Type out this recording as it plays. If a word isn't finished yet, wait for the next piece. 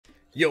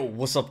Yo,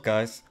 what's up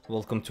guys?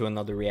 Welcome to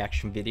another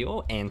reaction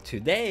video, and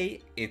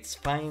today it's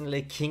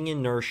finally King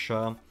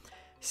Inertia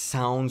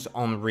Sounds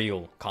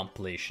Unreal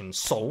compilation.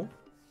 So,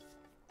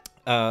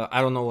 I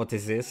don't know what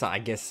this is. I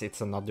guess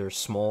it's another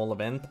small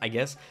event, I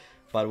guess.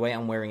 By the way,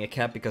 I'm wearing a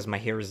cap because my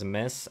hair is a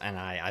mess and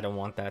I don't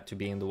want that to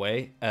be in the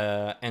way.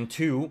 And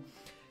two,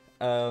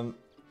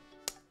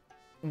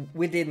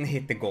 we didn't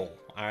hit the goal,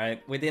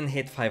 alright? We didn't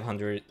hit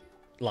 500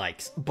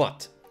 likes,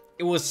 but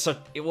it was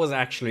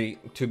actually,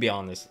 to be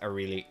honest, a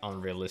really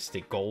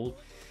unrealistic goal.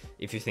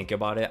 If you think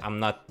about it, I'm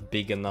not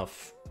big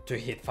enough to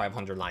hit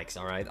 500 likes,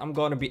 all right? I'm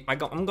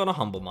gonna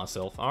humble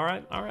myself, all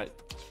right?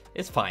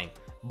 It's fine.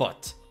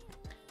 But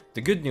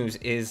the good news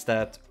is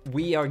that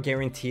we are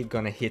guaranteed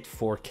gonna hit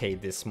 4K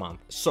this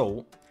month.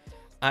 So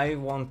I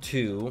want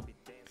to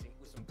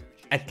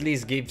at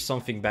least give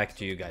something back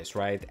to you guys,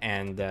 right?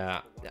 And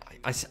I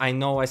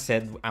know I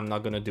said I'm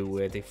not gonna do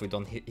it if we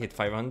don't hit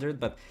 500,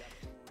 but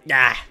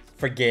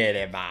forget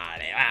about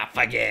it.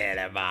 Forget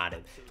about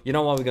it. You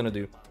know what we're gonna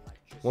do?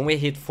 When we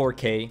hit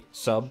 4K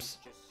subs,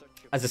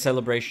 as a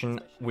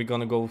celebration, we're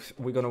gonna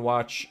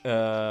watch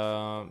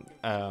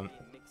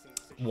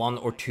one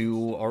or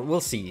two, or we'll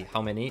see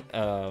how many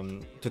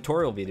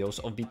tutorial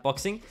videos of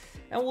beatboxing,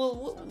 and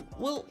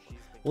we'll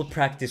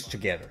practice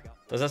together.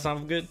 Does that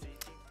sound good?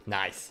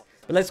 Nice.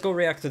 But let's go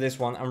react to this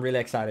one. I'm really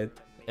excited.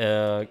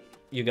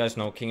 You guys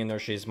know King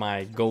Inertia is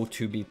my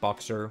go-to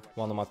beatboxer,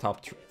 one of my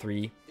top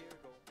three.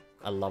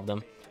 I love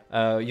them.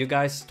 You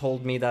guys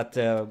told me that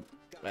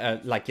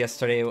like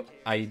yesterday,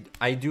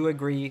 I do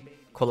agree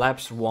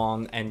Collapse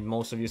won, and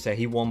most of you say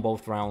he won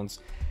both rounds.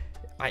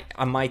 I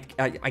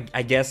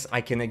guess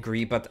I can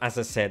agree, but as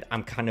I said,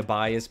 I'm kind of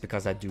biased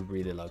because I do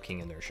really love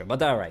King Inertia.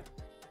 But alright,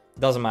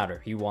 doesn't matter,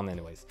 he won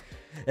anyways.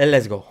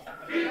 Let's go.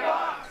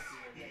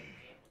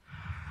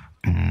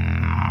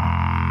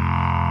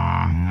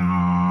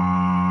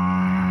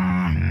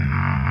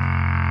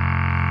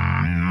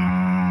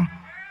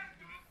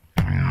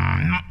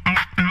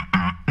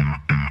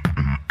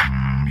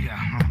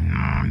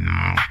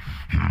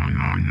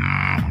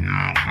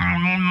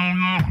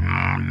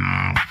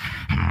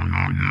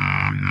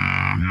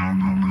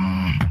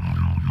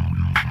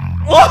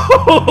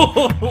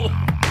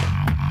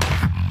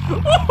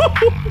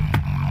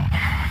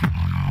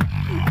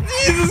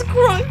 Jesus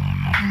Christ!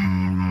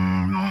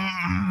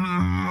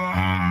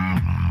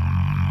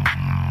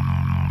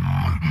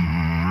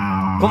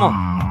 Come on!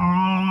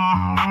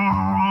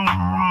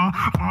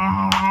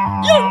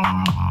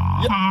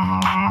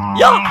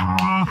 Yeah!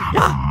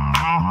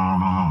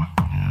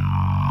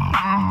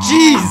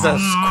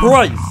 Jesus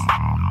Christ!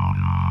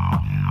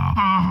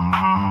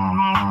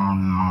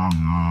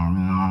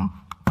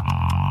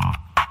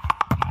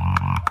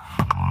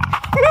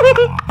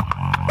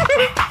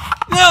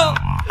 No!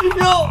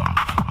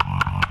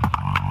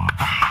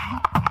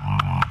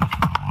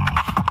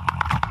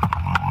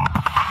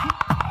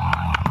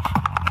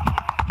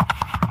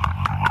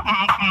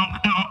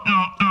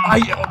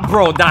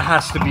 Bro, that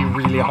has to be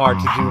really hard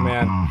to do,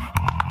 man.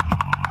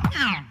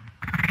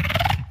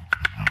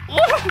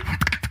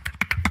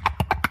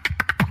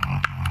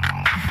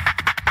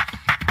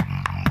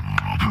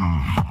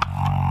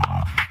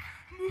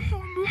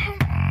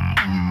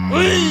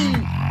 Whee!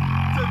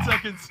 10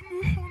 seconds.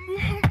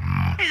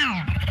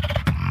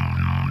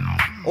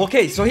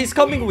 Okay, so he's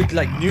coming with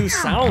like new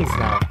sounds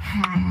now.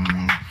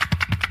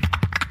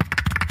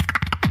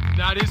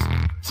 That is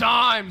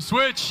time.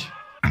 Switch.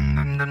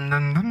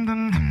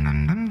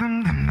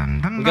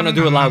 We're gonna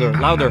do it louder.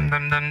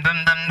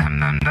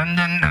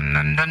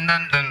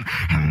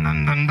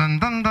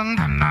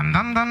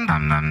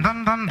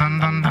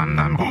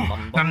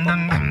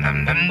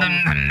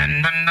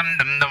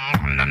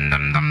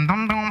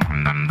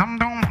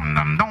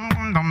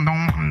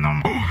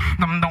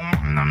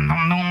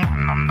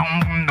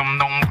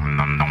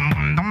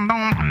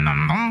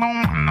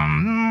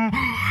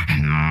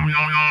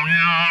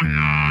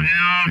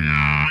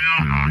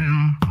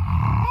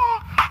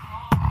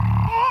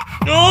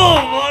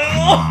 Oh my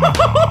God!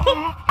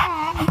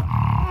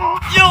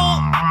 Yo!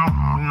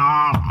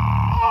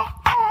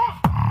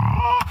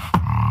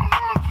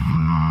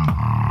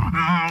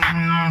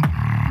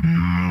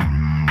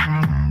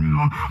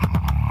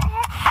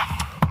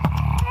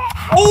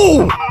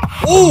 Oh!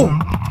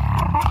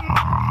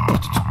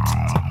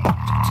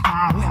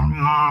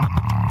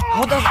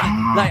 How does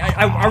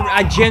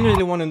I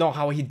genuinely want to know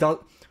how he does.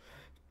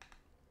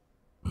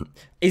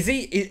 Is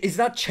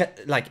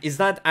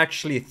that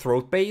actually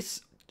throat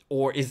bass,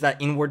 or is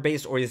that inward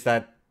bass, or is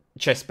that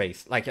chest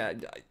bass? Like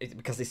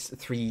because it's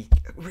three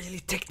really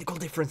technical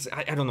difference.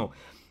 I don't know,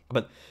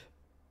 but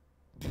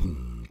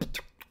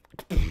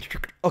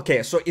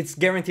okay, so it's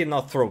guaranteed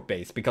not throat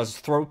bass, because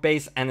throat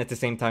bass and at the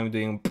same time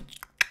doing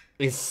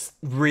is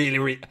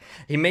really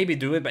he maybe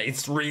do it, but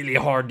it's really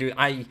hard, dude.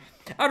 I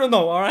don't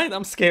know. All right,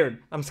 I'm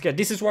scared.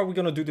 This is why we're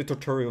gonna do the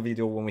tutorial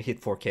video when we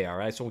hit 4K. All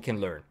right, so we can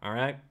learn. All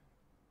right,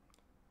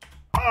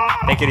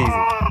 take it easy.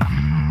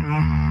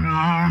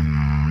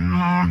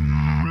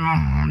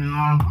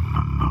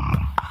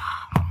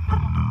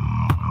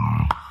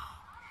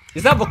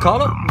 Is that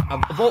avocado?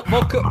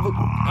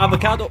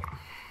 Avocado.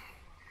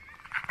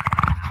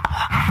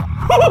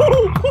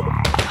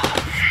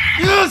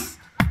 Yes!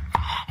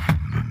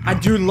 I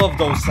do love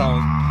those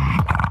sounds.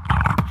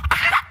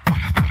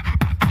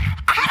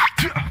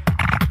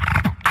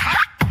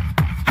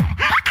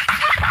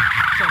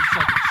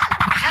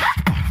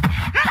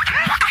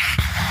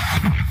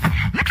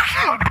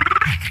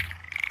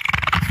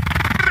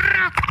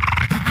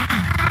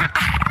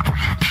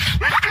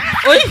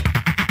 Oi!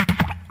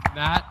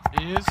 That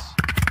is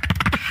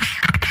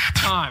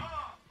time.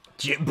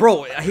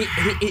 Bro,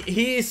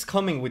 he is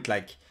coming with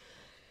like,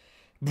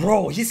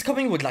 bro, he's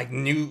coming with like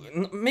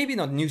new, maybe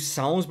not new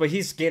sounds, but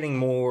he's getting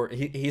more.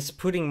 He's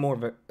putting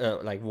more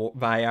like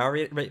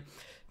variety. Right?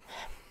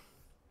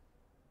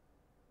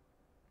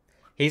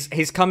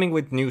 He's coming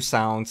with new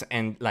sounds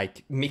and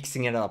like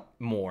mixing it up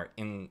more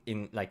in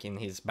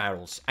his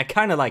battles. I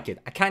kind of like it.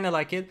 I kind of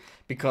like it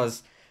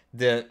because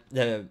the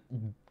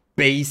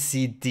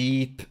bassy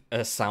deep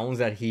sounds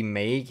that he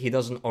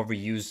doesn't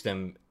overuse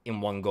them in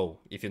one go,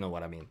 if you know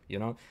what I mean, you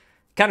know.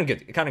 Kind of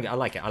good. I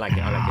like it. Oh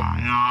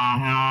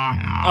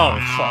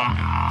fuck.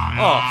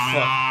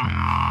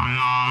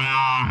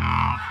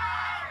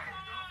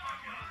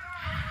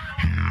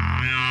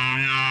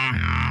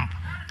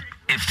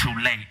 It's too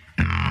late.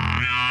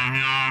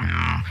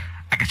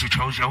 I guess you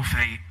chose your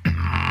fate.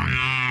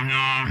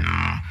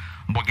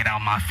 Boy, get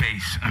out my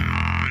face.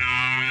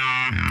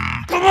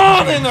 Come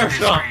on,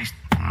 Inertia!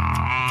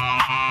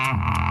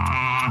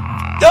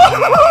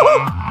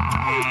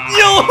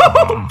 Yo!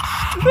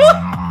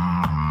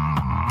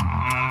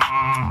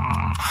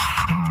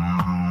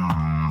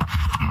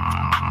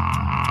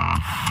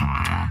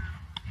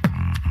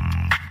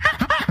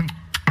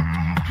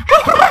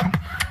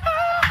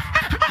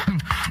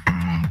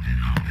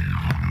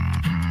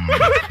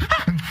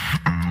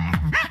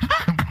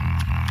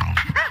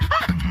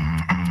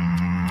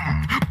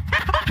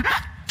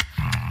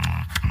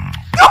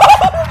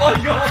 Oh my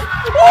god!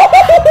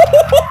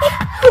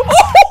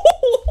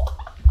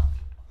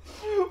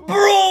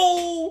 Bro!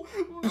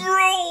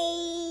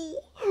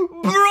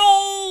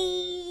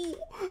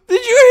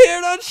 Did you hear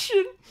that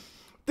shit?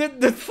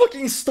 The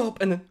fucking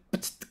stop and then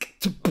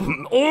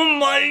oh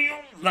my,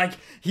 like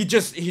he's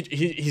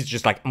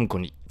just like, I'm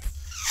gonna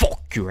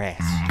fuck your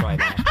ass right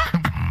now.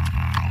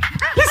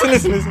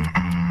 Listen.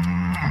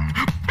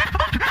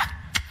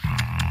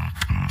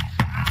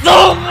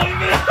 Oh my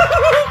god!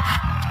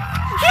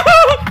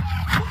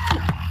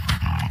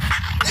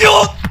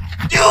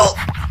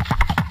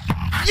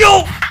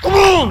 Yo, come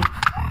on!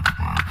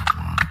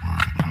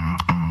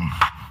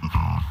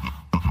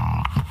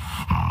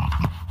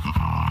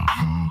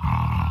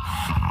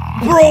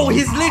 Bro,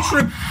 he's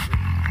literally...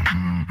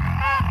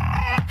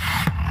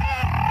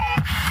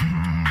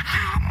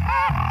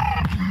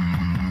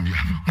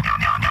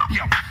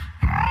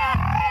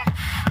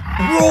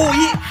 Bro,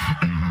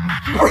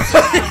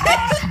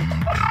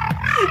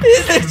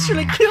 he's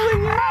literally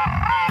killing it.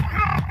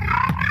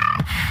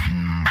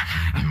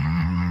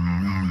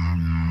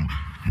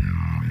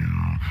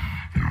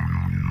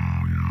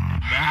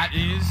 That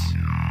is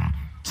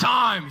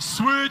time.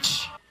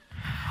 Switch.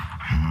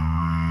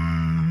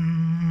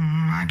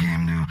 I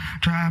came to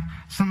drop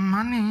some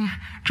money,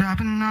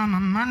 dropping all my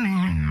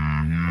money.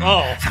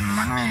 Oh. Some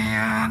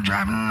money,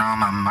 dropping all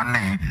my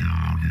money.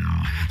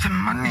 Some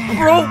money,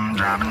 Bro.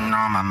 dropping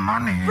all my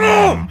money.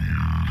 Bro!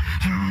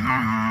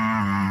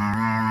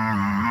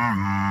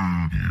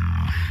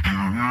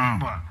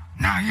 But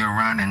now you're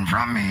running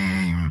from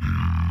me.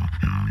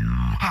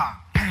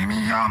 Pay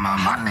me all my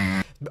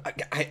money.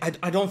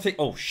 I don't think...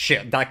 Oh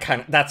shit,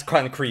 that's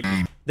kind of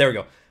creepy. There we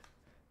go.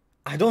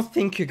 I don't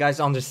think you guys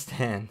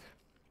understand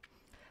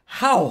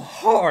how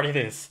hard it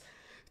is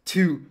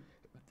to...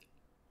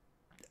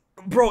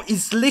 Bro,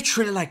 it's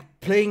literally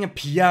like playing a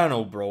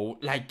piano, bro.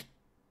 Like...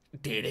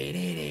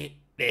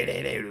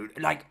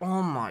 Like,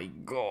 oh my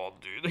god,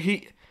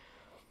 dude.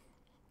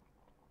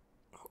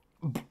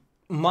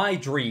 My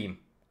dream,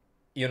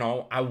 you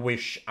know, I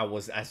wish I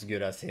was as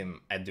good as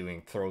him at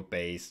doing throat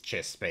bass,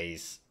 chest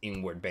bass,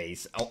 inward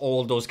bass,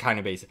 all those kind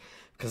of bass.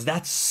 Because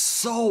that's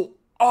so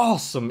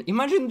awesome.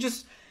 Imagine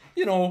just,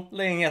 you know,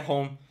 laying at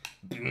home.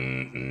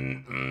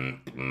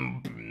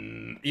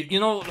 You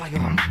know, like, oh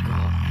my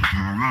god.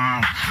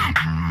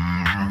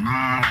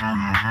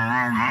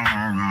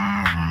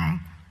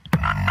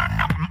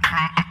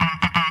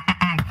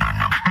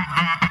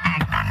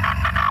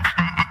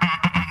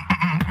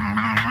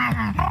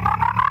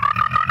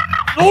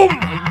 Oh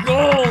my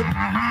god!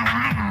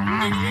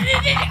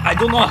 I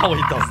don't know how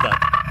he does that.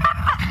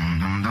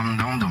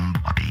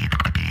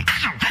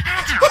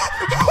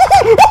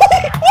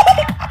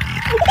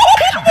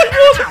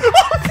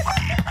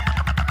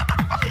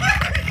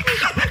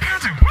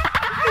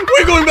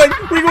 We're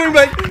going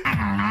back!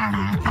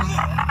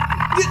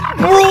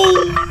 Bro!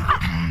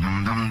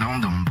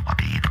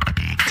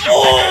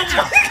 Oh my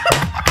god!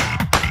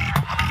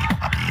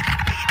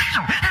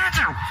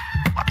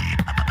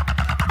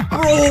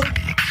 Bro!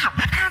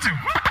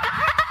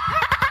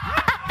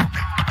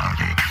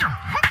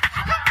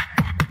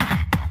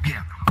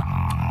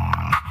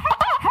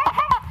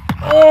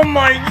 Oh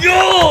my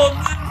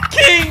god!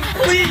 King,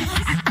 please!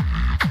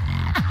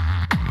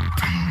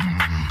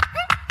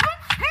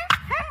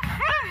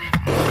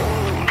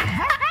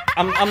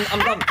 I'm done.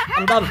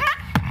 I'm done.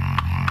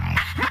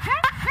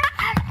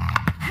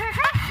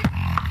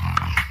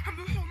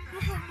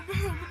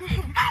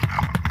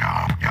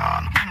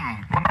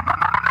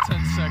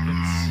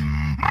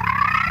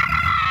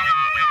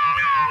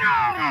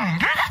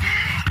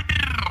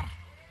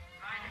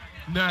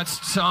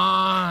 That's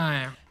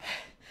time.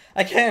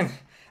 I can't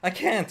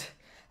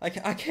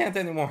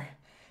anymore.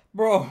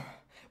 Bro,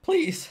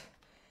 please.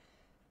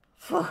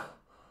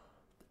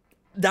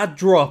 That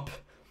drop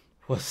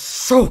was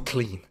so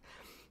clean.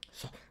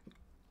 So...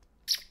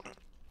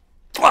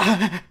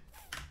 Fuck.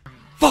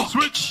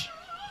 Switch.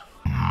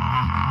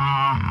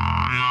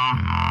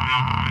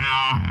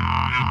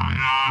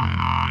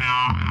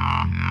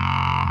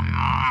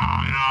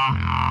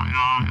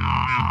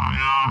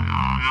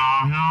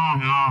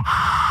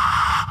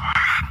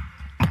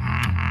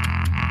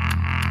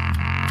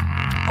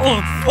 Oh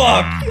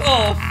fuck!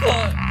 Oh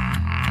fuck!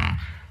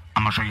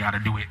 I'm gonna show you how to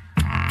do it.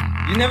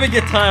 You never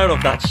get tired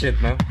of that shit,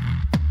 man.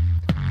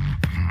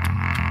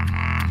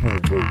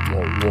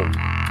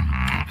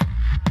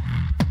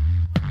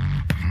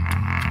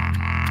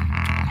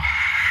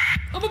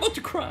 I'm about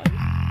to cry.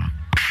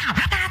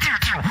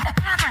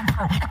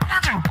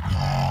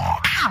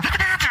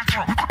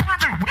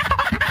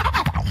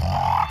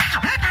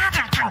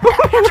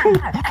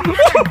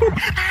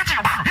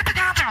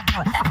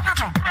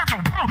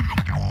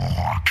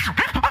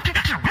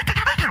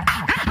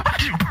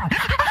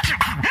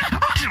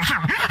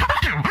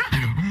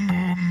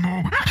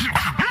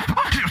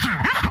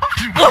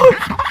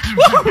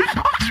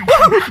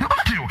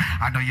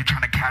 I know you're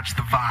trying to catch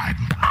the vibe.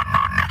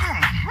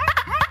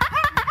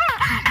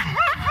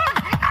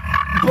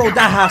 Bro,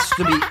 that has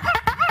to be...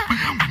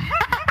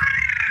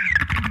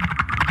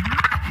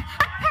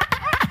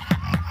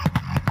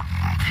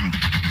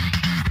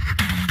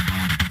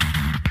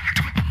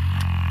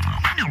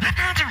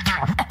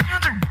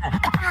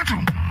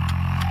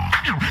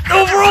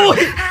 No, bro!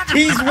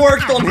 He's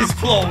worked on his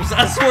flows,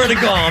 I swear to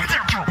God.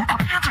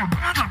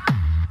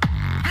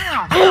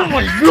 Oh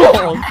my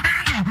God!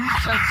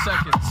 10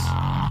 seconds.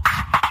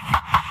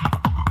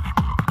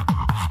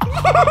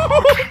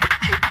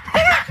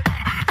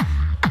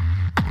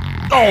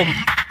 Oh!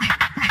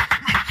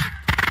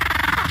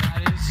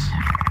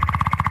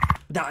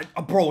 That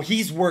is... Bro,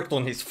 he's worked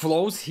on his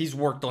flows, he's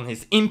worked on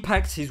his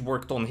impacts, he's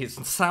worked on his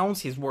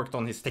sounds, he's worked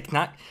on his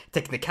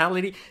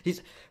technicality.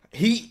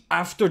 He,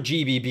 after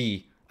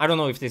GBB, I don't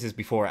know if this is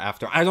before or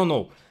after, I don't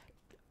know.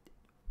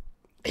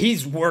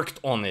 He's worked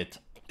on it.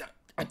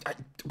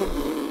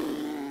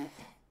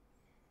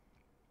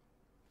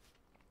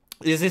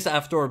 Is this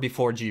after or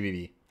before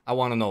GBB? I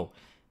want to know.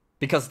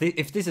 Because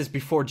if this is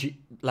before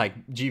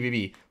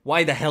GBB,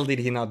 why the hell did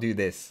he not do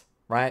this?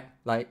 Right?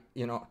 Like,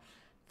 you know,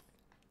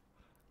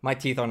 my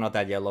teeth are not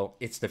that yellow.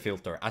 It's the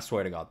filter. I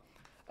swear to God.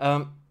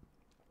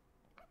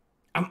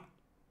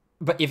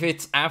 But if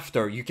it's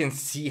after, you can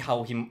see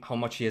how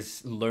much he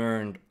has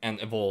learned and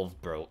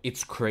evolved, bro.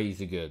 It's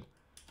crazy good.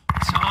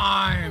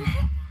 Time.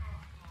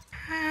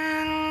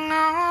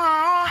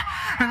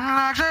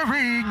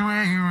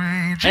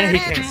 And he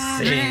can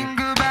sing.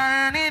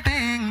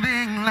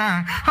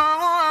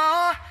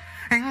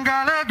 Ain't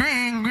got a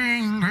green,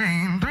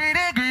 3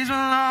 degrees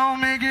below,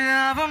 make it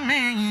up for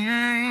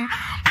me.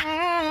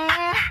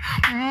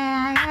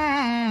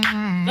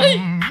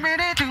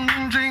 Ready to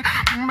drink,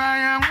 buy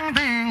a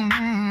thing.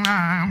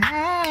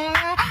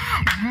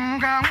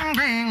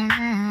 Green,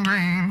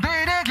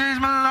 3 degrees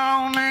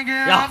below, make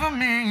it up for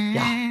me.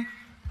 Yeah.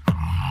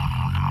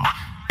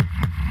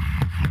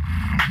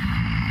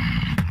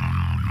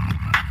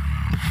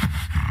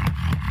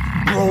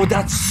 Bro,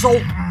 that's so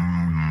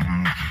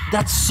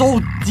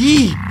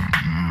deep.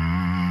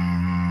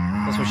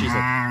 That's what she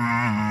said.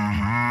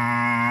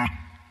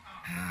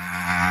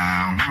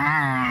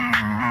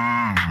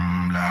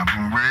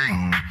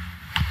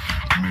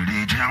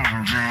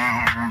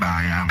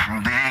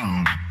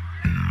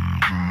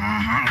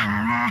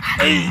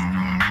 Hey,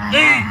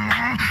 hey.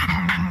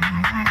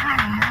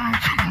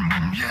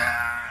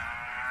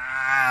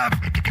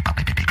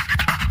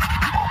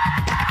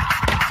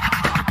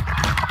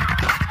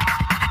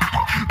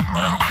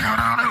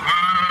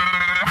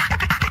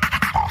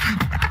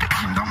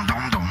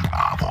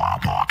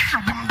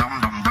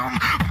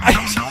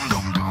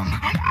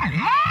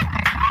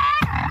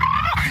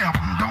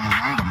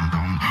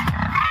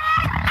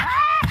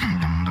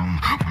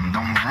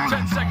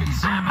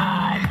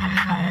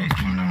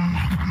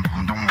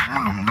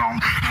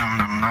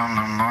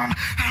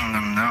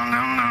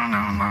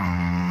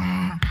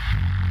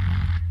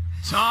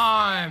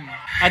 Time.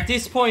 At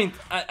this point,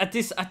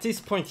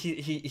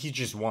 he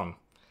just won.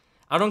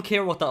 I don't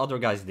care what the other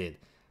guys did.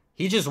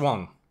 He just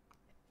won.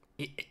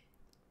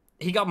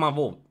 He got my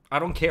vote. I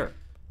don't care.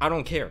 I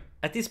don't care.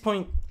 At this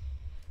point,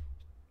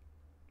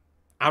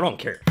 I don't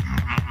care.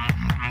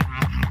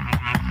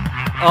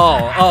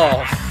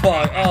 Oh,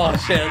 fuck. Oh,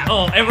 shit.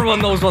 Oh, everyone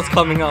knows what's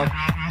coming up.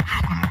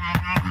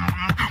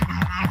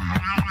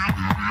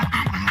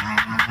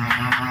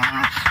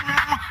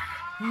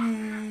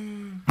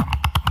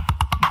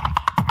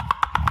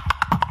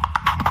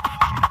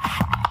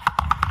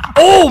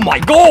 Oh my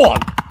god!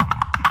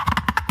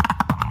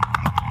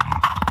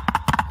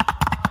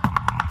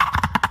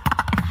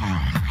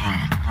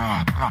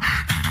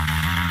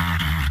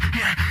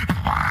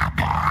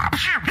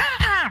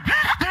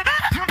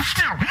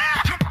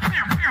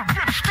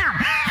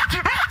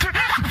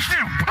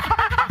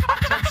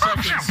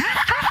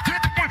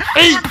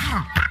 Hey! That's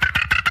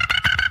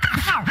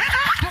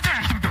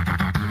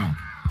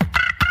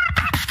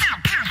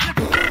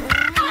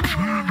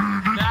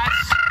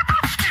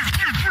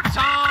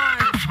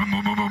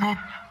time.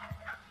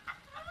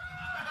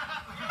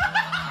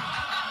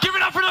 Give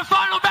it up for the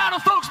final battle,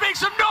 folks. Make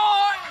some noise.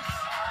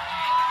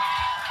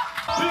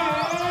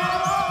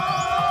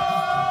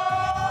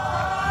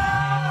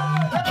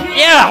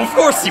 Yeah, of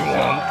course he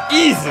won!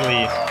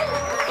 Easily!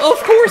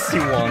 Of course he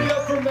won!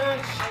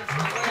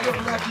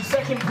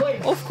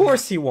 Of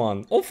course he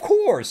won! Of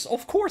course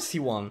he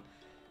won!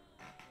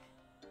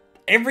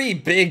 Every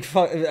big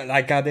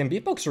like goddamn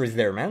beatboxer is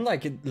there, man.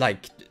 Like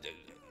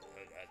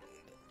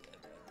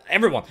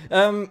everyone.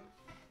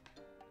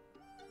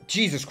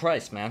 Jesus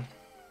Christ, man.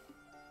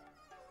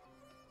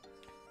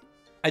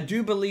 I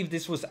do believe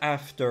this was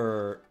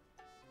after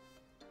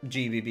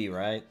GBB,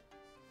 right?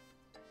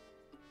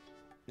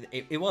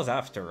 It was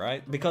after,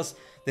 right? Because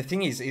the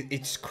thing is,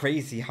 it's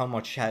crazy how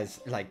much has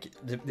like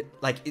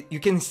you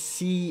can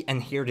see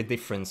and hear the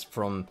difference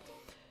from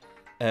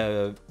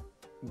GBB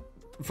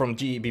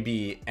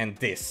and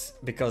this,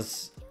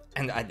 because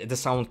the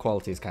sound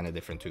quality is kind of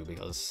different too,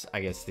 because I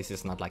guess this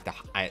is not like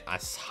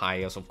as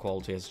high as of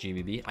quality as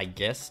GBB, I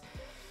guess.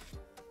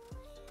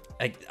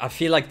 I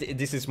feel like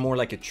this is more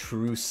like a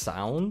true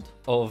sound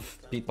of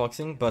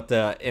beatboxing, but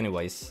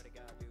anyways,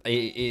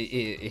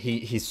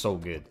 he's so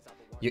good.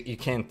 You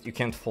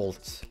can't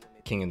fault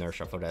King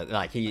Inertia for that.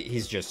 Like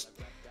he's just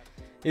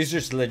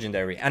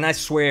legendary. And I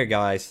swear,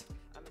 guys,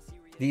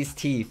 these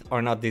teeth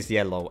are not this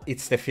yellow.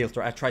 It's the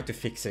filter. I tried to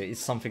fix it. It's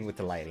something with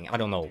the lighting. I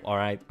don't know. All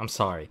right, I'm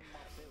sorry.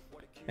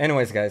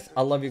 Anyways, guys,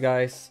 I love you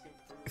guys.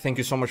 Thank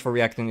you so much for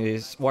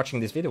watching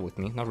this video with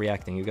me. Not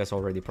reacting. You guys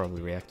already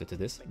probably reacted to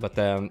this. But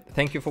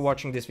thank you for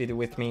watching this video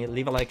with me.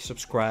 Leave a like,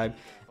 subscribe.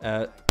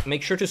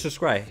 Make sure to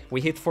subscribe. We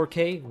hit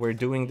 4K. We're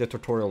doing the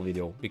tutorial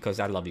video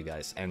because I love you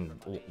guys. And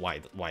why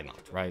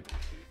not, right?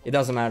 It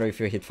doesn't matter if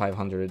you hit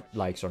 500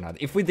 likes or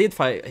not. If we did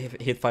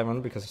hit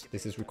 500, because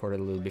this is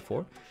recorded a little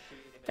before.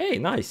 Hey,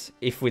 nice.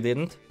 If we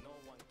didn't,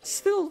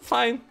 still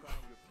fine.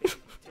 It's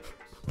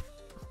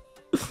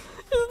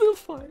still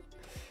fine.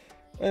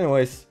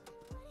 Anyways.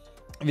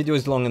 Video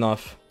is long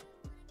enough.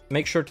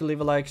 Make sure to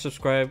leave a like,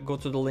 subscribe, go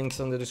to the links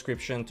in the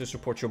description to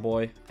support your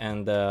boy,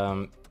 and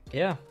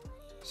yeah,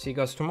 see you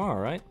guys tomorrow,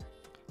 right?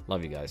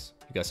 Love you guys.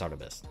 You guys are the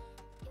best.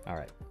 All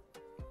right,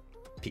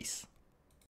 peace.